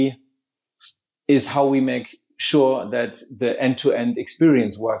really is how we make sure that the end-to-end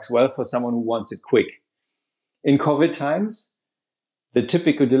experience works well for someone who wants it quick. In COVID times, the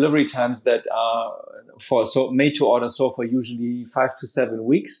typical delivery times that are for made to order sofa, usually 5 to 7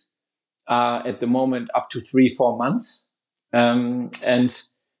 weeks, are at the moment up to 3-4 months. And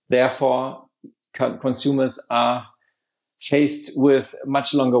therefore, consumers are faced with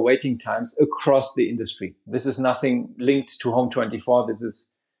much longer waiting times across the industry. This is nothing linked to Home24. This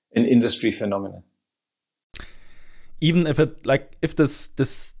is an industry phenomenon. Even if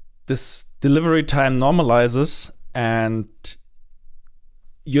this delivery time normalizes and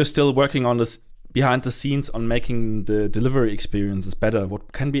you're still working on this behind the scenes on making the delivery experiences better,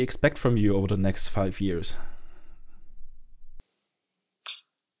 what can we expect from you over the next 5 years?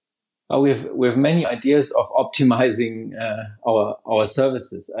 We have many ideas of optimizing our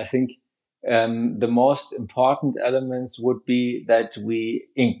services. I think the most important elements would be that we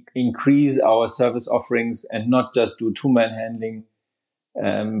increase our service offerings and not just do two-man handling,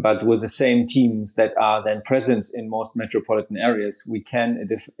 but with the same teams that are then present in most metropolitan areas, we can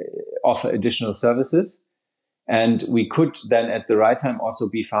offer additional services, and we could then at the right time also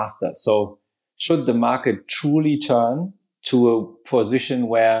be faster. So should the market truly turn to a position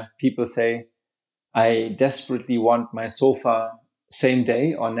where people say, I desperately want my sofa same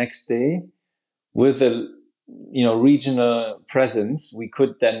day or next day with a regional presence, we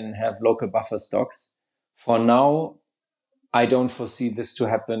could then have local buffer stocks. For now, I don't foresee this to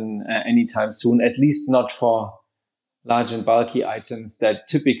happen anytime soon, at least not for large and bulky items that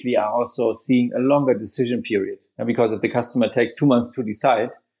typically are also seeing a longer decision period. And because if the customer takes 2 months to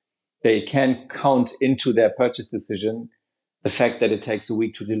decide, they can count into their purchase decision the fact that it takes a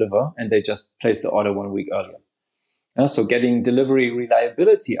week to deliver, and they just place the order 1 week earlier. So getting delivery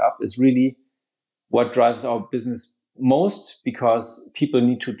reliability up is really what drives our business most, because people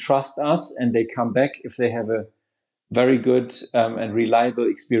need to trust us and they come back if they have a very good and reliable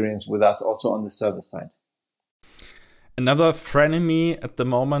experience with us also on the service side. Another frenemy at the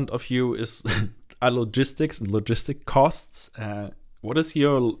moment of you is our logistics and logistic costs. What is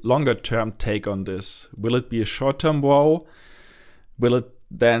your longer term take on this? Will it be a short term woe? Will it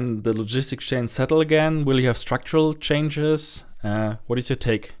then the logistics chain settle again? Will you have structural changes? What is your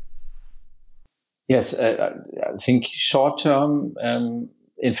take? Yes, I think short term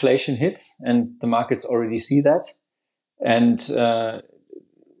inflation hits, and the markets already see that. And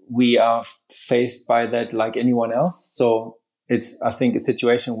we are faced by that like anyone else. So it's, I think, a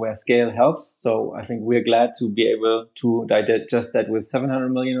situation where scale helps. So I think we're glad to be able to digest that with 700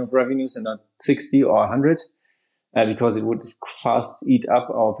 million of revenues and not 60 or 100. Because it would fast eat up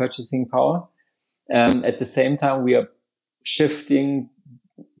our purchasing power. At the same time, we are shifting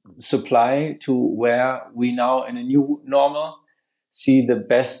supply to where we now in a new normal see the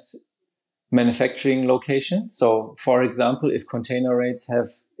best manufacturing location. So, for example, if container rates have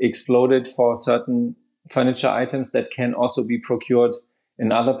exploded for certain furniture items that can also be procured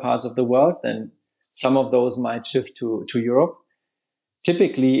in other parts of the world, then some of those might shift to Europe.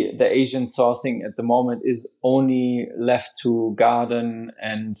 Typically, the Asian sourcing at the moment is only left to garden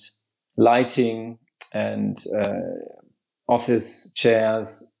and lighting and office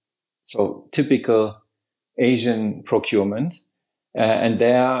chairs. So typical Asian procurement. And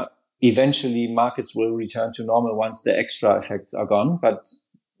there, eventually, markets will return to normal once the extra effects are gone. But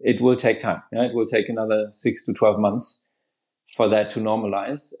it will take time. Yeah? It will take another 6 to 12 months for that to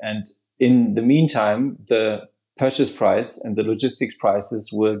normalize. And in the meantime, the purchase price and the logistics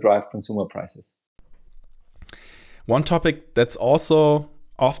prices will drive consumer prices. One topic that's also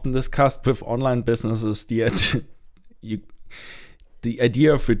often discussed with online businesses, the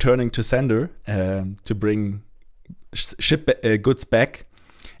idea of returning to sender to bring ship goods back.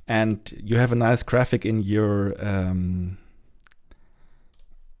 And you have a nice graphic in your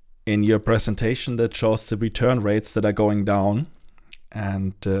presentation that shows the return rates that are going down.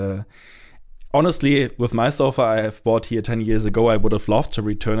 And honestly, with my sofa I have bought here 10 years ago, I would have loved to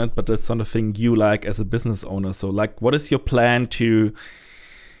return it, but that's not a thing you like as a business owner. So like, what is your plan to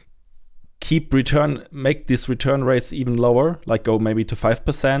make these return rates even lower, like go maybe to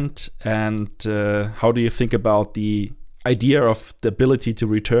 5%? And how do you think about the idea of the ability to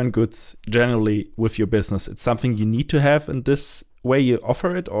return goods generally with your business? It's something you need to have in this way you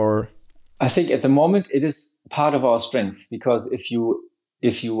offer it, or? I think at the moment it is part of our strength, because if you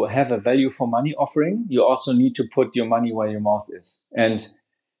have a value for money offering, you also need to put your money where your mouth is. And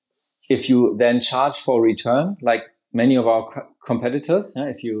if you then charge for return, like many of our competitors,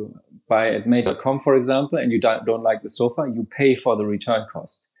 if you buy at made.com, for example, and you don't like the sofa, you pay for the return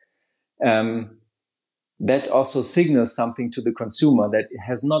cost. That also signals something to the consumer that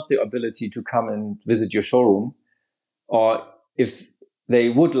has not the ability to come and visit your showroom, or if they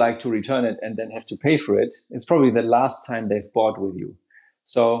would like to return it and then have to pay for it, it's probably the last time they've bought with you.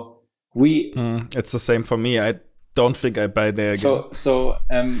 So it's the same for me. I don't think I buy there again.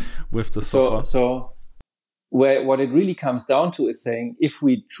 With the sofa. So what it really comes down to is saying, if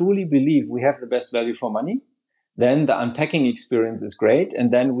we truly believe we have the best value for money, then the unpacking experience is great,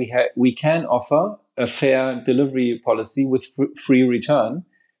 and then we can offer a fair delivery policy with free return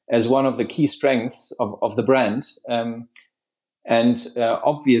as one of the key strengths of the brand.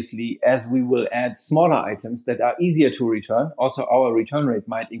 Obviously, as we will add smaller items that are easier to return, also our return rate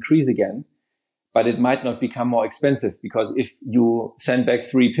might increase again, but it might not become more expensive, because if you send back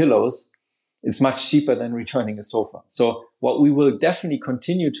 3 pillows, it's much cheaper than returning a sofa. So what we will definitely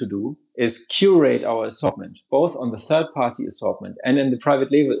continue to do is curate our assortment, both on the third-party assortment and in the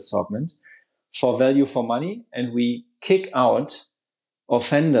private label assortment, for value for money. And we kick out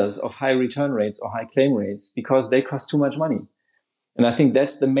offenders of high return rates or high claim rates because they cost too much money. And I think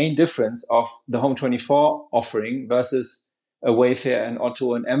that's the main difference of the Home24 offering versus a Wayfair and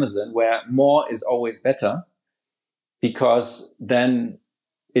Otto and Amazon, where more is always better, because then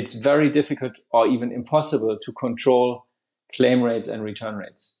it's very difficult or even impossible to control claim rates and return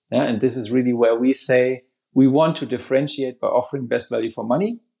rates. Yeah? And this is really where we say we want to differentiate by offering best value for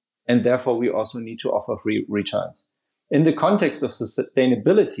money, and therefore we also need to offer free returns. In the context of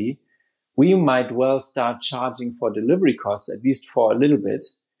sustainability, we might well start charging for delivery costs, at least for a little bit,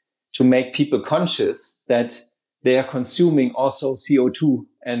 to make people conscious that they are consuming also CO2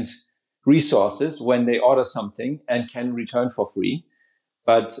 and resources when they order something and can return for free.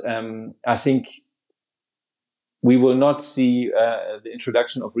 But I think we will not see the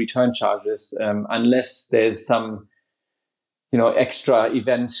introduction of return charges unless there's some, extra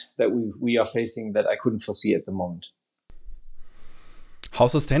event that we are facing that I couldn't foresee at the moment. How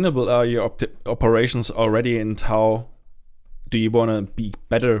sustainable are your operations already, and how do you want to be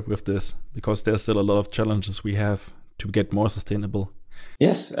better with this? Because there's still a lot of challenges we have to get more sustainable.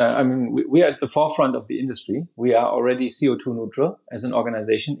 Yes, we are at the forefront of the industry. We are already CO2 neutral as an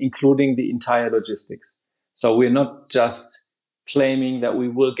organization, including the entire logistics. So we're not just claiming that we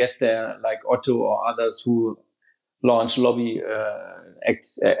will get there like Otto or others who launch lobby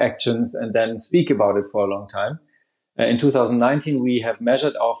actions and then speak about it for a long time. In 2019, we have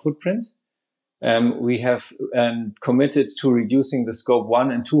measured our footprint. We have committed to reducing the scope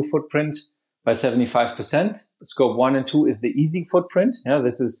 1 and 2 footprint by 75%. Scope 1 and 2 is the easy footprint. Yeah,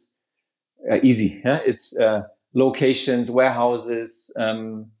 this is easy. Yeah? It's locations, warehouses,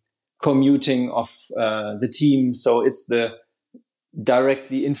 commuting of the team. So it's the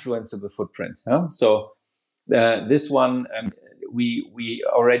directly influenceable footprint. Yeah? So this one we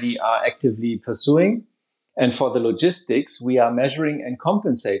already are actively pursuing. And for the logistics, we are measuring and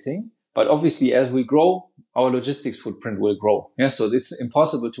compensating But obviously, as we grow, our logistics footprint will grow. Yeah, so it's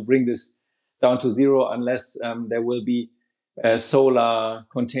impossible to bring this down to zero unless there will be solar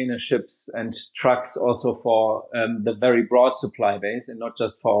container ships and trucks also for the very broad supply base and not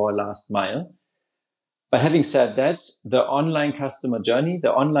just for our last mile. But having said that, the online customer journey,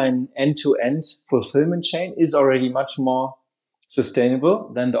 the online end-to-end fulfillment chain is already much more sustainable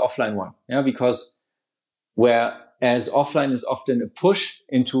than the offline one. Yeah, because whereas offline is often a push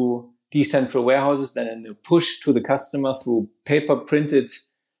into decentral warehouses, then a push to the customer through paper printed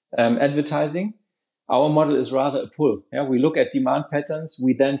advertising, our model is rather a pull. Yeah, we look at demand patterns.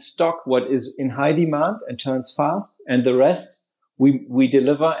 We then stock what is in high demand and turns fast, and the rest we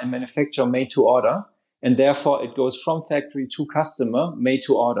deliver and manufacture made to order. And therefore, it goes from factory to customer, made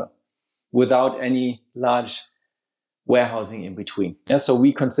to order, without any large warehousing in between. Yeah, so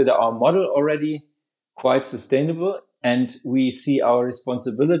we consider our model already quite sustainable, and we see our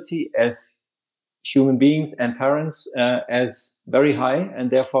responsibility as human beings and parents as very high,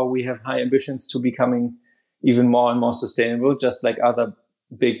 and therefore we have high ambitions to becoming even more and more sustainable, just like other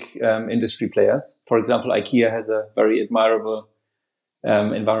big industry players. For example, IKEA has a very admirable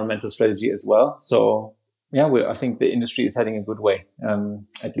environmental strategy as well. So yeah, I think the industry is heading a good way,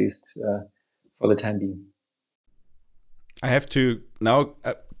 at least for the time being. I have to now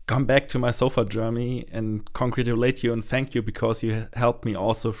come back to my sofa journey and congratulate you and thank you, because you helped me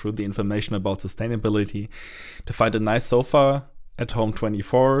also through the information about sustainability to find a nice sofa at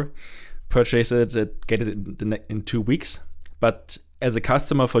Home24, purchase it, and get it in 2 weeks. But as a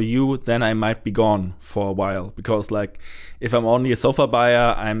customer for you, then I might be gone for a while, because like if I'm only a sofa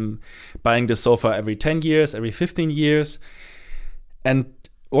buyer, I'm buying the sofa every 10 years, every 15 years. And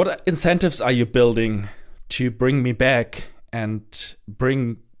what incentives are you building to bring me back and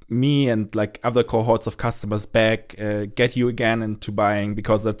bring me and like other cohorts of customers back, get you again into buying,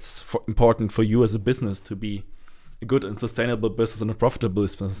 because that's important for you as a business to be a good and sustainable business and a profitable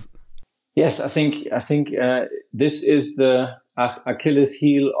business? Yes, I think this is the Achilles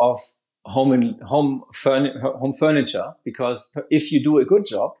heel of home furniture, because if you do a good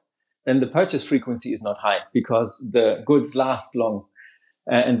job, then the purchase frequency is not high because the goods last long,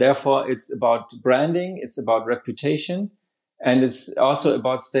 and therefore it's about branding, it's about reputation, and it's also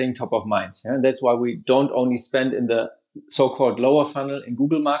about staying top of mind. Yeah? And that's why we don't only spend in the so-called lower funnel in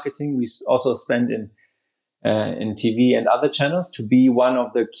Google marketing, we also spend in TV and other channels to be one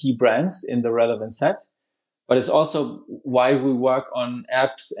of the key brands in the relevant set. But it's also why we work on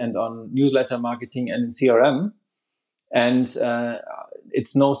apps and on newsletter marketing and in CRM. And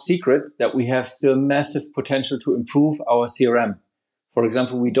it's no secret that we have still massive potential to improve our CRM. For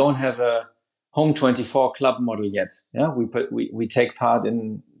example, we don't have a Home24 club model yet. Yeah, we take part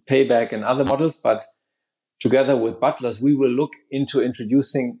in Payback and other models, but together with Butlers, we will look into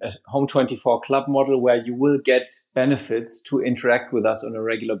introducing a Home24 club model where you will get benefits to interact with us on a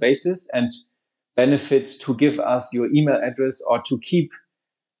regular basis and benefits to give us your email address or to keep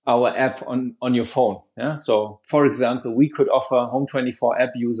our app on your phone. Yeah. So for example, we could offer Home24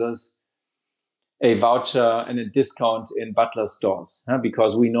 app users a voucher and a discount in Butlers stores,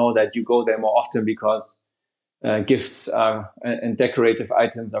 because we know that you go there more often because gifts and decorative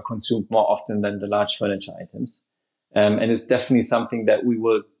items are consumed more often than the large furniture items. And it's definitely something that we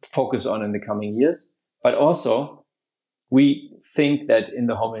will focus on in the coming years. But also, we think that in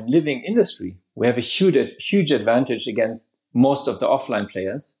the home and living industry, we have a huge advantage against most of the offline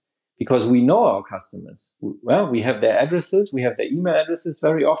players because we know our customers. Well, we have their addresses, we have their email addresses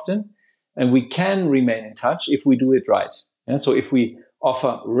very often, and we can remain in touch if we do it right. Yeah? So if we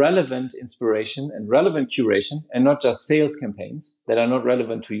offer relevant inspiration and relevant curation and not just sales campaigns that are not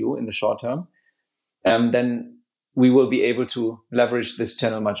relevant to you in the short term, then we will be able to leverage this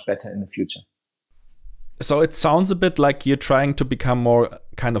channel much better in the future. So it sounds a bit like you're trying to become more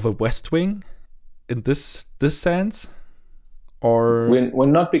kind of a West Wing in this sense, or we're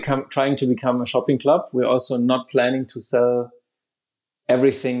not trying to become a shopping club. We're also not planning to sell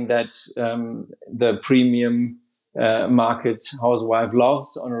everything that the premium market housewife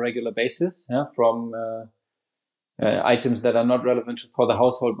loves on a regular basis, from items that are not relevant for the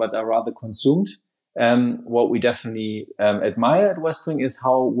household but are rather consumed. What we definitely admire at Westwing is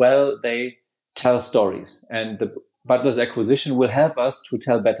how well they tell stories, and the Butlers acquisition will help us to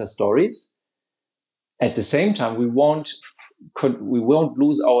tell better stories. At the same time, we won't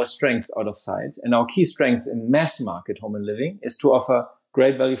lose our strengths out of sight, and our key strengths in mass market home and living is to offer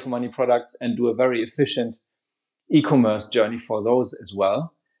great value for money products and do a very efficient e-commerce journey for those as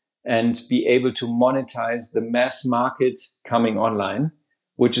well, and be able to monetize the mass market coming online,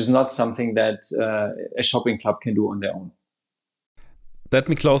 which is not something that a shopping club can do on their own. Let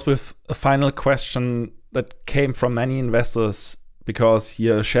me close with a final question that came from many investors, because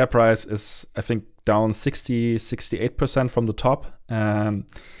your share price is, I think, down 68% from the top. And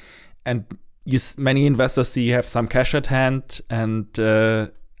many investors see you have some cash at hand and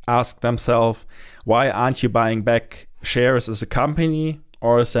ask themselves, why aren't you buying back shares as a company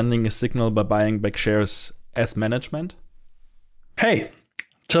or sending a signal by buying back shares as management? Hey,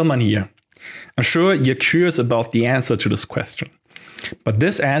 Tillman here. I'm sure you're curious about the answer to this question. But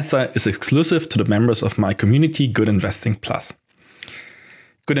this answer is exclusive to the members of my community, Good Investing Plus.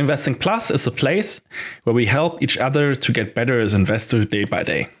 Good Investing Plus is a place where we help each other to get better as investors day by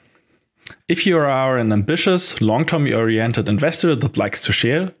day. If you are an ambitious, long-term oriented investor that likes to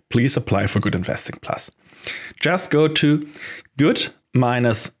share, please apply for Good Investing Plus. Just go to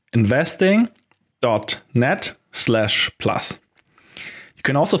good-investing.net/plus. You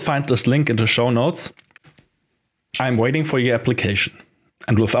can also find this link in the show notes. I'm waiting for your application.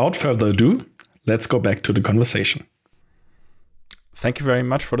 And without further ado, let's go back to the conversation. Thank you very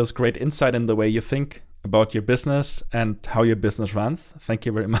much for this great insight in the way you think about your business and how your business runs. Thank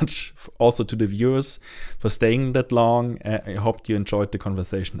you very much also to the viewers for staying that long. I hope you enjoyed the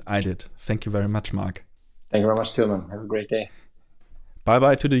conversation. I did. Thank you very much, Marc. Thank you very much, Tillman. Have a great day.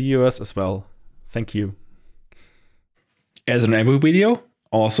 Bye-bye to the viewers as well. Thank you. As in every video,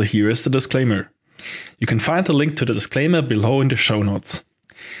 also here is the disclaimer. You can find the link to the disclaimer below in the show notes.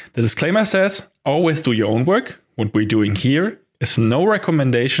 The disclaimer says, always do your own work. What we're doing here is no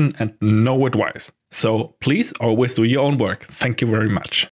recommendation and no advice. So please always do your own work. Thank you very much.